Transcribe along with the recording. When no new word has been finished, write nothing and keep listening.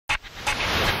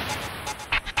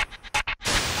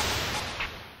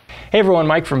Hey everyone,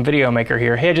 Mike from Videomaker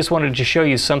here. Hey, I just wanted to show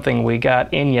you something we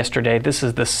got in yesterday. This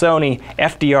is the Sony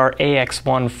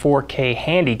FDR-AX1 4K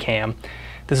Handicam.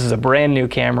 This is a brand new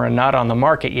camera, not on the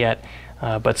market yet,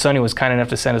 but Sony was kind enough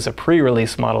to send us a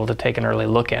pre-release model to take an early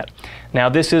look at. Now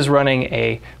this is running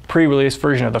a pre-release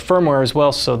version of the firmware as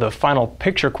well, so the final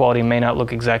picture quality may not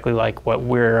look exactly like what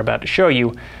we're about to show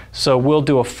you. So we'll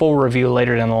do a full review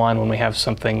later down the line when we have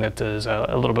something that is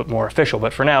a little bit more official.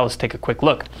 But for now, let's take a quick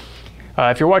look.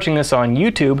 If you're watching this on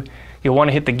YouTube, you'll want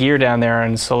to hit the gear down there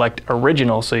and select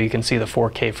Original so you can see the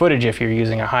 4K footage if you're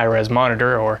using a high-res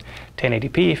monitor, or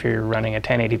 1080p if you're running a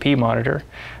 1080p monitor.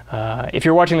 If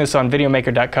you're watching this on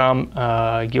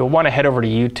Videomaker.com, you'll want to head over to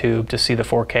YouTube to see the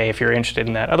 4K if you're interested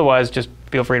in that. Otherwise, just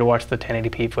feel free to watch the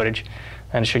 1080p footage,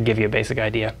 and it should give you a basic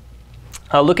idea.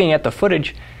 Looking at the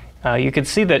footage, you can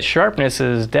see that sharpness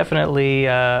is definitely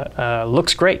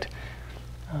looks great.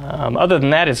 Other than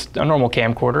that, it's a normal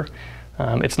camcorder.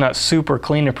 It's not super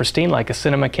clean and pristine like a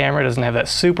cinema camera. It doesn't have that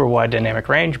super wide dynamic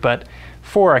range, but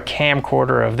for a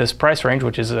camcorder of this price range,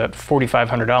 which is at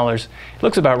 $4,500, it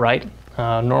looks about right.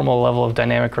 Normal level of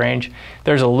dynamic range.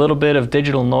 There's a little bit of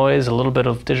digital noise, a little bit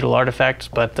of digital artifacts,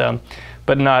 but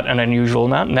not an unusual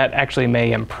amount, and that actually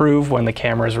may improve when the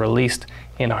camera is released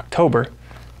in October.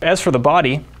 As for the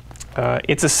body,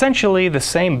 it's essentially the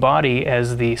same body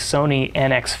as the Sony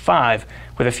NX5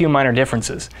 with a few minor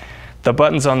differences. The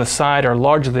buttons on the side are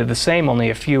largely the same,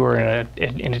 only a few are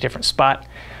in a different spot.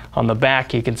 On the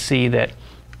back, you can see that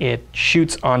it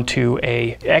shoots onto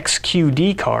a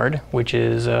XQD card, which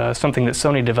is something that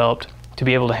Sony developed to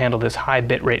be able to handle this high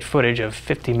bitrate footage of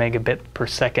 50 megabit per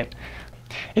second.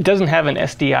 It doesn't have an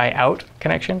SDI out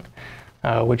connection,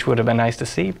 which would have been nice to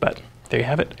see, but there you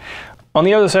have it. On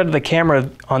the other side of the camera,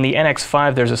 on the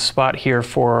NX5, there's a spot here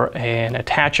for an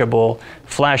attachable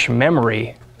flash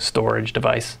memory storage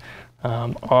device.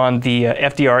 On the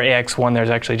FDR-AX1,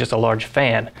 there's actually just a large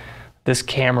fan. This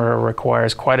camera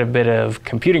requires quite a bit of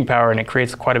computing power, and it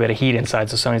creates quite a bit of heat inside,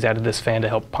 so Sony's added this fan to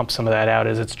help pump some of that out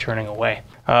as it's churning away.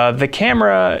 The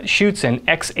camera shoots an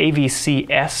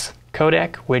XAVC-S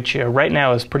codec, which right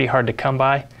now is pretty hard to come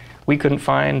by. We couldn't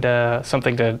find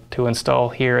something to install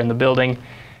here in the building.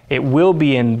 It will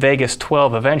be in Vegas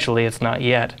 12 eventually, it's not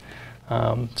yet.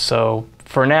 So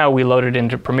for now, we load it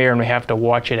into Premiere, and we have to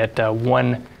watch it at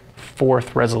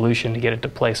 1/4 resolution to get it to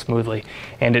play smoothly.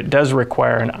 And it does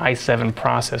require an i7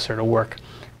 processor to work.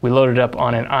 We loaded up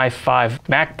on an i5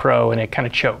 Mac Pro, and it kind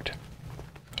of choked.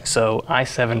 So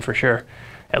i7 for sure,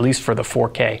 at least for the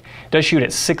 4K. It does shoot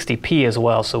at 60p as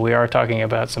well, so we are talking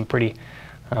about some pretty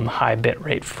high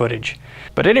bitrate footage.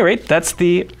 But at any rate, that's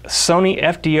the Sony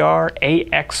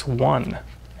FDR-AX1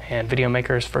 and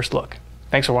Videomaker's first look.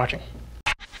 Thanks for watching.